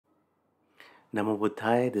Namo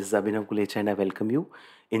Buddhaya, this is Abhinav Kulecha and I welcome you.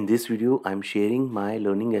 In this video, I'm sharing my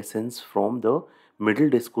learning essence from the Middle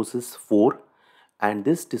Discourses 4, and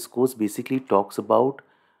this discourse basically talks about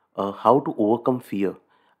how to overcome fear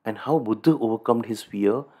and how Buddha overcome his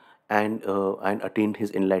fear and attained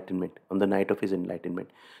his enlightenment on the night of his enlightenment.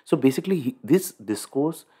 So basically, this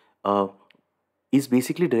discourse uh, is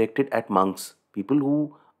basically directed at monks, people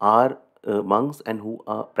who are monks and who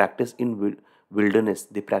practice in wilderness.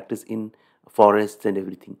 They practice in forests and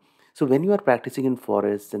everything. So when you are practicing in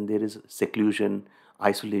forests and there is seclusion,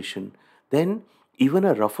 isolation, then even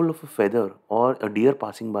a ruffle of a feather or a deer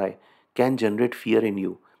passing by can generate fear in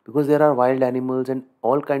you, because there are wild animals and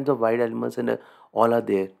all kinds of wild animals and all are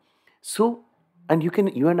there. So, and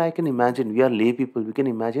you and I can imagine, we are lay people, we can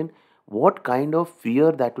imagine what kind of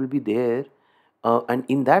fear that will be there. And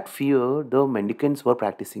in that fear, the mendicants were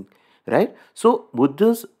practicing, right? So,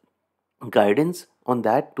 Buddha's guidance on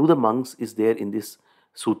that to the monks is there in this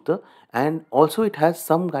sutta, and also it has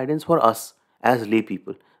some guidance for us as lay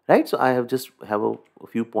people, right? So, I have just have a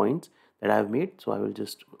few points that I have made, so I will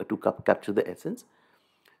just to capture the essence.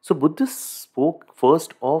 So Buddha spoke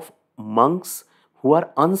first of monks who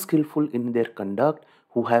are unskillful in their conduct,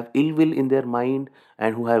 who have ill will in their mind,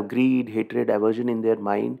 and who have greed, hatred, aversion in their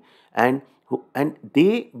mind, and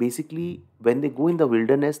they basically, when they go in the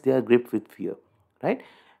wilderness, they are gripped with fear, right?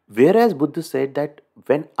 Whereas Buddha said that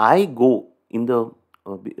when I go in the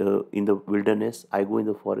wilderness, I go in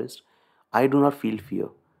the forest, I do not feel fear,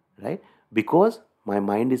 right? Because my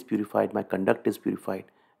mind is purified, my conduct is purified,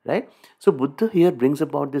 right? So Buddha here brings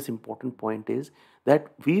about this important point is that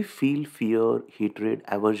we feel fear, hatred,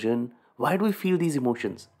 aversion. Why do we feel these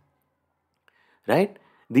emotions, right?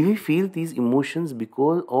 Do we feel these emotions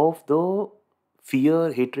because of the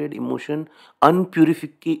fear, hatred, emotion,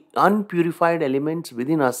 unpurified elements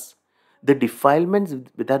within us, the defilements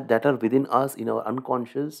that are within us in our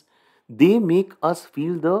unconscious, they make us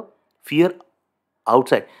feel the fear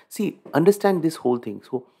outside. See, understand this whole thing.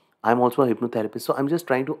 So I'm also a hypnotherapist, so I'm just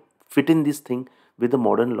trying to fit in this thing with the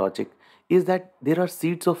modern logic, is that there are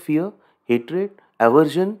seeds of fear, hatred,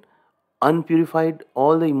 aversion, unpurified,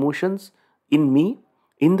 all the emotions in me,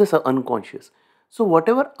 in the unconscious. So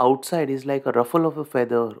whatever outside is like a ruffle of a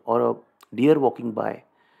feather or a deer walking by,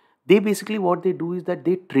 they basically, what they do is that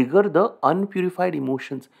they trigger the unpurified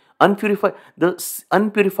emotions, unpurified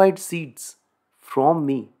seeds from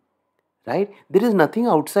me, right? There is nothing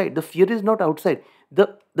outside, the fear is not outside,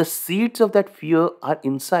 the seeds of that fear are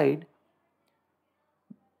inside,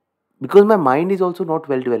 because my mind is also not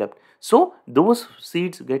well developed. So those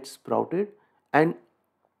seeds get sprouted and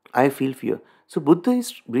I feel fear. So Buddha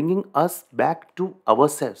is bringing us back to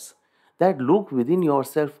ourselves, that look within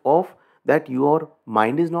yourself of that your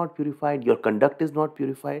mind is not purified, your conduct is not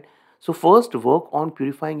purified. So first work on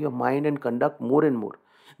purifying your mind and conduct more and more.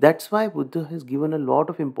 That's why Buddha has given a lot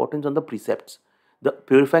of importance on the precepts, the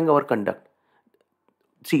purifying our conduct.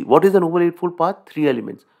 See, what is the Noble Eightfold Path? Three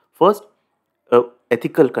elements. First,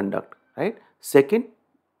 ethical conduct, right? Second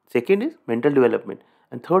is mental development,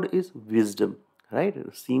 and third is wisdom, right?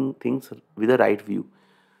 Seeing things with a right view.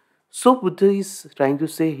 So Buddha is trying to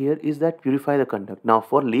say here is that purify the conduct. Now,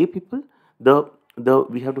 for lay people, the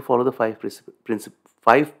we have to follow the five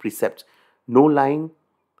precepts: no lying,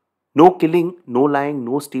 no killing, no lying,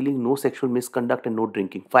 no stealing, no sexual misconduct, and no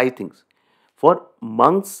drinking. Five things. For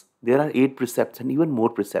monks, there are eight precepts and even more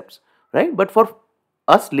precepts, right? But for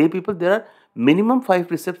us lay people, there are minimum five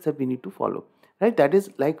precepts that we need to follow, right? That is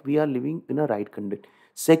like we are living in a right conduct.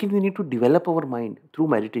 Second, we need to develop our mind through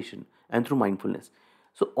meditation and through mindfulness.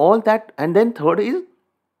 So all that, and then third is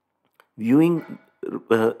viewing,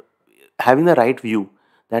 uh, having the right view.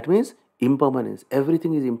 That means impermanence.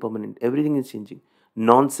 Everything is impermanent, everything is changing.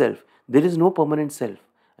 Non-self, there is no permanent self.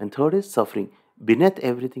 And third is suffering, beneath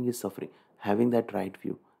everything is suffering. Having that right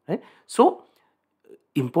view, right? So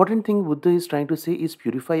important thing Buddha is trying to say is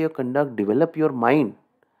purify your conduct, develop your mind,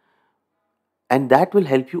 and that will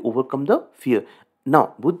help you overcome the fear.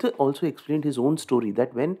 Now Buddha also explained his own story,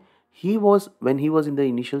 that when he was in the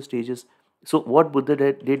initial stages. So what Buddha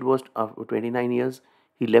did was, after 29 years,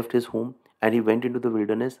 he left his home and he went into the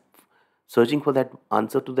wilderness, searching for that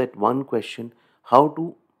answer to that one question: how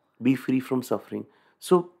to be free from suffering.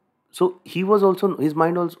 So he was also, his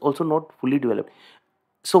mind was also not fully developed.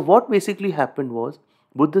 So what basically happened was,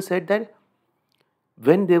 Buddha said that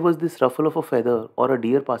when there was this ruffle of a feather or a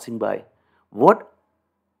deer passing by, what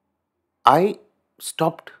I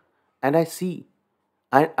stopped and I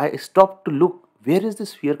stopped to look, where is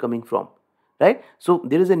this fear coming from? Right? So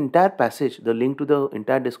there is an entire passage, the link to the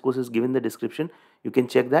entire discourse is given in the description. You can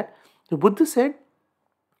check that. So Buddha said,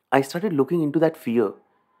 I started looking into that fear.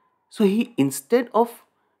 So he, instead of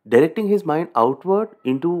directing his mind outward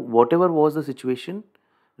into whatever was the situation,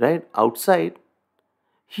 right, outside,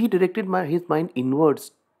 he directed his mind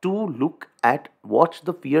inwards to look at, watch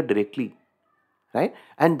the fear directly, right?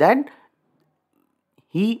 And then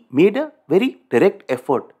he made a very direct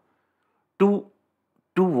effort to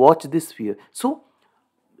watch this fear. So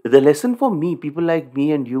the lesson for me, people like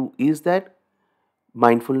me and you, is that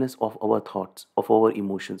mindfulness of our thoughts, of our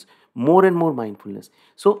emotions, more and more mindfulness.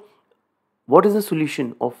 So what is the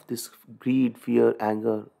solution of this greed, fear,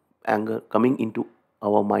 anger coming into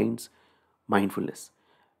our minds? Mindfulness,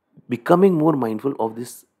 becoming more mindful of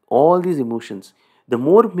this, all these emotions. The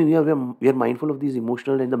more we are mindful of these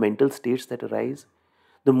emotional and the mental states that arise,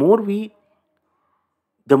 the more we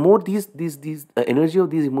the more these energy of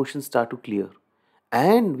these emotions start to clear,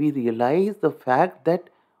 and we realize the fact that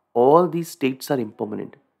all these states are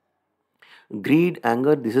impermanent. Greed,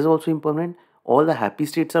 anger, this is also impermanent. All the happy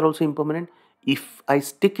states are also impermanent. If I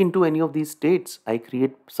stick into any of these states, I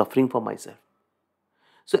create suffering for myself.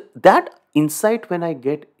 So that insight when I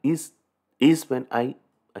get is when I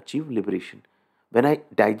achieve liberation. When I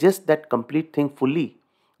digest that complete thing fully,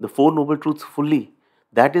 the four noble truths fully,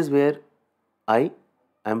 that is where I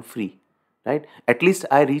am free. Right? At least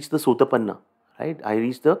I reach the Sotapanna. Right? I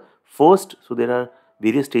reach the first. So there are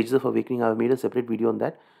various stages of awakening. I've made a separate video on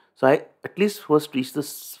that. So I at least first reach the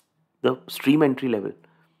stream entry level,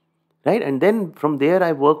 right? And then from there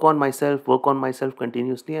I work on myself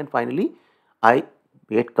continuously, and finally I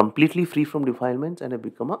get completely free from defilements and I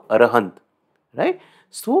become a arahant, right?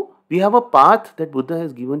 So we have a path that Buddha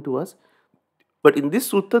has given to us, but in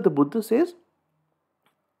this sutta the Buddha says,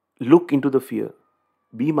 look into the fear,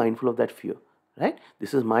 be mindful of that fear, right?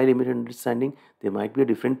 This is my limited understanding. There might be a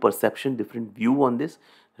different perception, different view on this,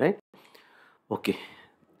 right? Okay.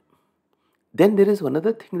 Then there is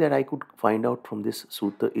another thing that I could find out from this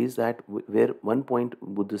sutta is that where one point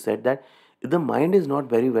Buddha said that if the mind is not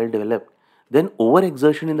very well developed, then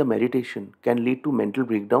overexertion in the meditation can lead to mental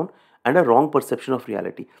breakdown and a wrong perception of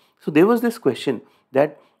reality. So there was this question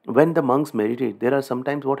that when the monks meditate, there are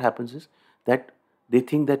sometimes what happens is that they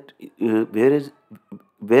think that whereas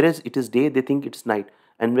it is day, they think it's night,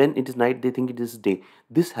 and when it is night, they think it is day.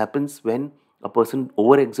 This happens when a person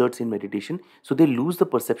overexerts in meditation, so they lose the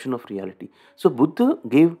perception of reality. So Buddha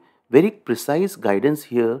gave very precise guidance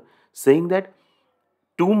here, saying that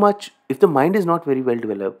too much, if the mind is not very well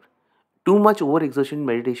developed, too much overexertion in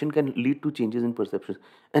meditation can lead to changes in perception.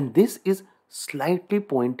 And this is slightly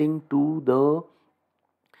pointing to the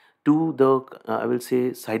I will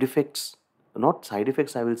say side effects, not side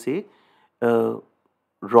effects, I will say uh,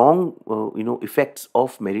 wrong effects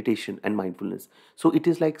of meditation and mindfulness. So it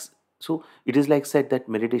is like said that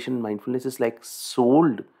meditation and mindfulness is like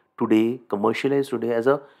sold today, commercialized today as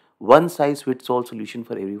a one size fits all solution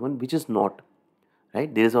for everyone, which is not,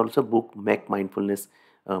 right? There is also a book, Mac Mindfulness,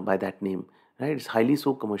 by that name, right? It's highly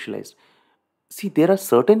so commercialized. See, there are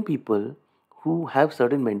certain people who have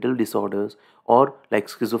certain mental disorders, or like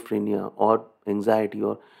schizophrenia or anxiety,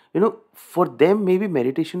 or for them maybe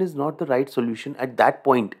meditation is not the right solution at that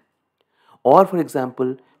point. Or for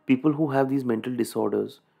example, people who have these mental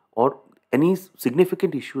disorders or any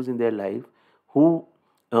significant issues in their life, who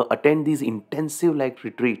attend these intensive like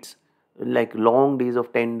retreats, like long days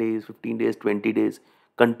of 10 days, 15 days, 20 days,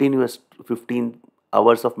 continuous 15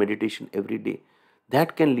 hours of meditation every day,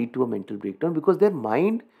 that can lead to a mental breakdown because their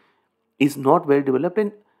mind is not well developed,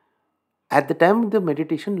 and at the time of the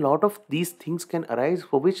meditation lot of these things can arise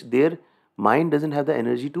for which their mind doesn't have the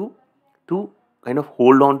energy to kind of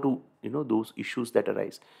hold on to those issues that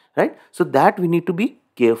arise, right? So that we need to be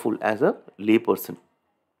careful as a lay person.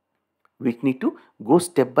 We need to go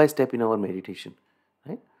step by step in our meditation,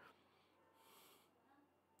 right?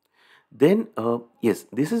 Then yes,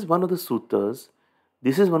 this is one of the suttas.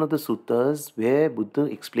 This is one of the suttas where Buddha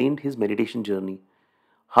explained his meditation journey,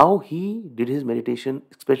 how he did his meditation,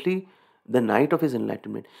 especially the night of his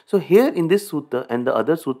enlightenment. So here in this sutta and the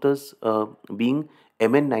other suttas, being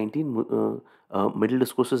MN 19, Middle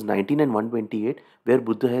Discourses 19 and 128, where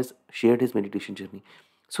Buddha has shared his meditation journey.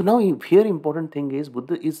 So now here important thing is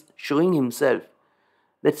Buddha is showing himself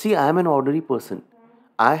that, see, I am an ordinary person.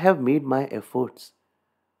 I have made my efforts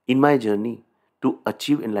in my journey to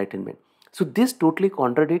achieve enlightenment. So this totally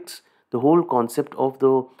contradicts the whole concept of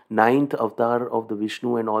the ninth avatar of the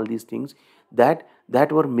Vishnu and all these things that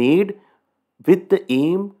were made with the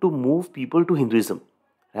aim to move people to Hinduism,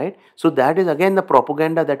 right? So that is again the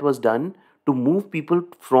propaganda that was done to move people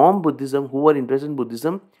from Buddhism who were interested in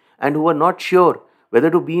Buddhism and who were not sure whether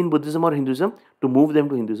to be in Buddhism or Hinduism, to move them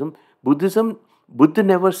to Hinduism. Buddha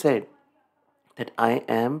never said that I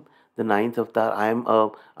am the ninth avatar, I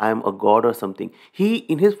am a god or something. He,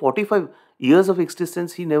 in his 45 years of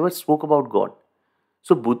existence, he never spoke about God.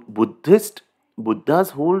 So Buddha's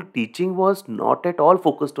whole teaching was not at all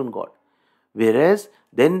focused on God. Whereas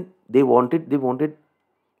then they wanted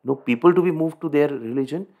people to be moved to their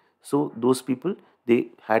religion. So those people, they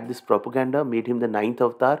had this propaganda, made him the ninth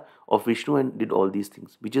avatar of Vishnu and did all these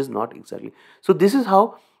things, which is not exactly. So this is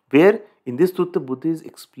how, where in this Sutta Buddha is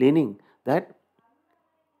explaining that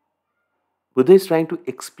Buddha is trying to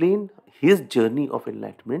explain his journey of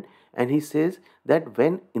enlightenment, and he says that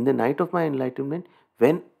when in the night of my enlightenment,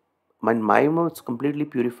 when my mind was completely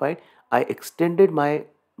purified, I extended my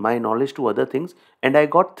knowledge to other things, and I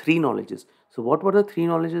got three knowledges. So, what were the three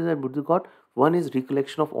knowledges that Buddha got? One is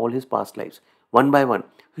recollection of all his past lives, one by one.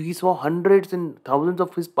 He saw hundreds and thousands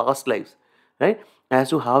of his past lives, right? As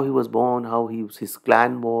to how he was born, how his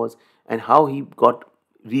clan was, and how he got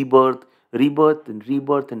rebirth, rebirth, and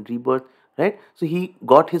rebirth, and rebirth, right? So he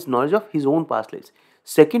got his knowledge of his own past lives.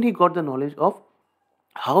 Second, he got the knowledge of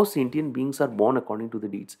how sentient beings are born according to the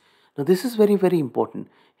deeds. Now, this is very, very important.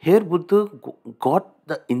 Here, Buddha got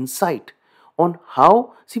the insight on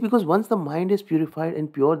how, see, because once the mind is purified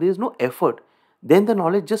and pure, there is no effort. Then the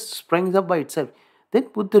knowledge just springs up by itself. Then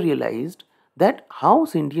Buddha realized that how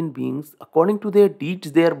sentient beings, according to their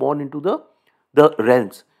deeds, they are born into the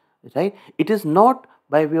realms, right? It is not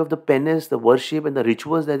by way of the penance, the worship, and the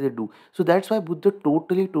rituals that they do. So that's why Buddha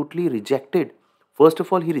totally rejected. First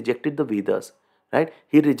of all, he rejected the Vedas, right?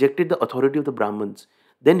 He rejected the authority of the Brahmins.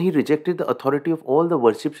 Then he rejected the authority of all the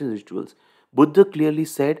worships and rituals. Buddha clearly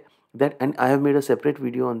said that, and I have made a separate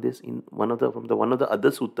video on this in one of the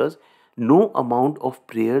other suttas. No amount of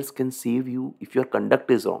prayers can save you if your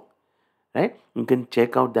conduct is wrong, right? You can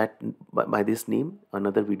check out that by this name,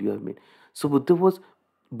 another video I've made. So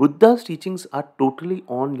Buddha's teachings are totally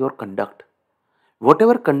on your conduct.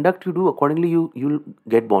 Whatever conduct you do, accordingly you'll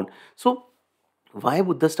get born. So why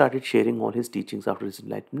Buddha started sharing all his teachings after his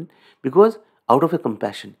enlightenment? Because out of a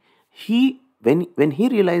compassion, he when he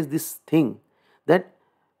realized this thing, that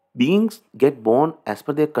beings get born as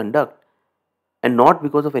per their conduct and not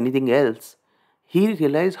because of anything else, he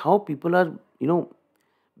realized how people are,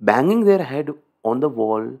 banging their head on the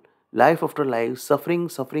wall, life after life, suffering,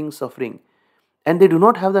 and they do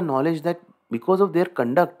not have the knowledge that because of their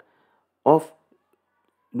conduct of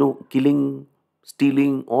killing,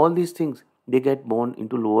 stealing, all these things, they get born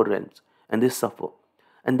into lower realms and they suffer.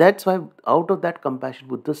 And that's why, out of that compassion,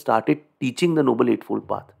 Buddha started teaching the Noble Eightfold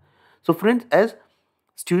Path. So, friends, as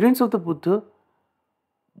students of the Buddha,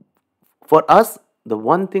 for us, the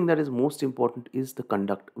one thing that is most important is the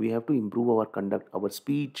conduct. We have to improve our conduct, our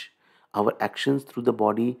speech, our actions through the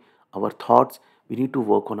body, our thoughts. We need to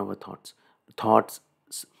work on our thoughts,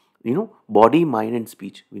 body, mind, and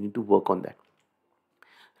speech. We need to work on that,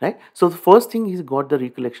 right? So the first thing, he's got the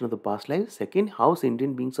recollection of the past life. Second, how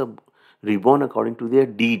sentient beings are reborn according to their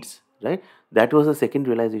deeds, right? That was the second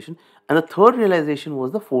realization. And the third realization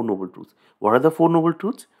was the Four Noble Truths. What are the Four Noble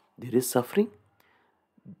Truths? There is suffering.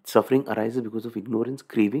 Suffering arises because of ignorance,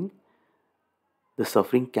 craving. The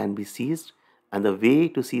suffering can be seized, and the way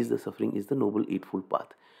to seize the suffering is the Noble Eightfold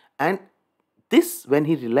Path. And this, when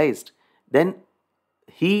he realized, then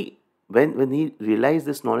he when he realized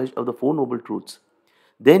this knowledge of the Four Noble Truths,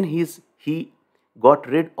 then he got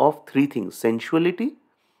rid of three things: sensuality,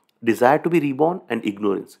 desire to be reborn, and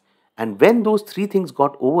ignorance. And when those three things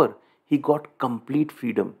got over, he got complete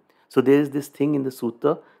freedom. So there is this thing in the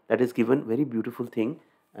sutta that is given, very beautiful thing.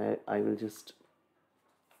 I will just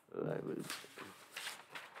I will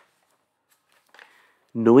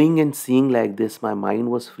Knowing and seeing like this, my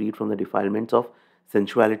mind was freed from the defilements of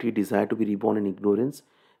sensuality, desire to be reborn, and ignorance.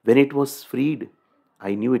 When it was freed,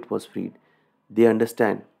 I knew it was freed. They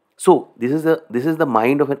understand. So this is the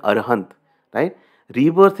mind of an arahant, right?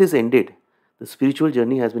 Rebirth is ended. The spiritual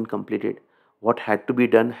journey has been completed. What had to be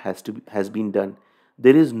done has been done.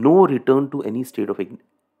 There is no return to any state of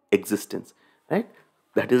existence, right?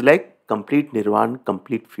 That is like complete nirvana,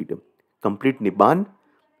 complete freedom, complete nibbana,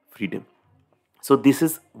 freedom. So this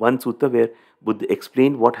is one sutta where Buddha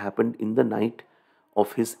explained what happened in the night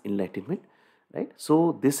of his enlightenment, right?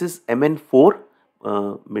 So this is MN4,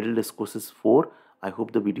 Middle Discourses 4. I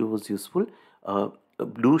hope the video was useful.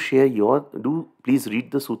 Do please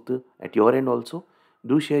read the sutta at your end also.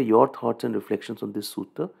 Do share your thoughts and reflections on this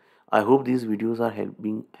sutta. I hope these videos are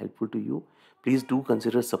being helpful to you. Please do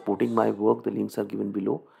consider supporting my work. The links are given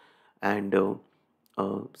below. And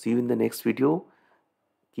see you in the next video.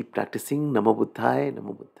 Keep practicing. Namo Buddhaya,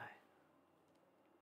 Namo Buddhaya.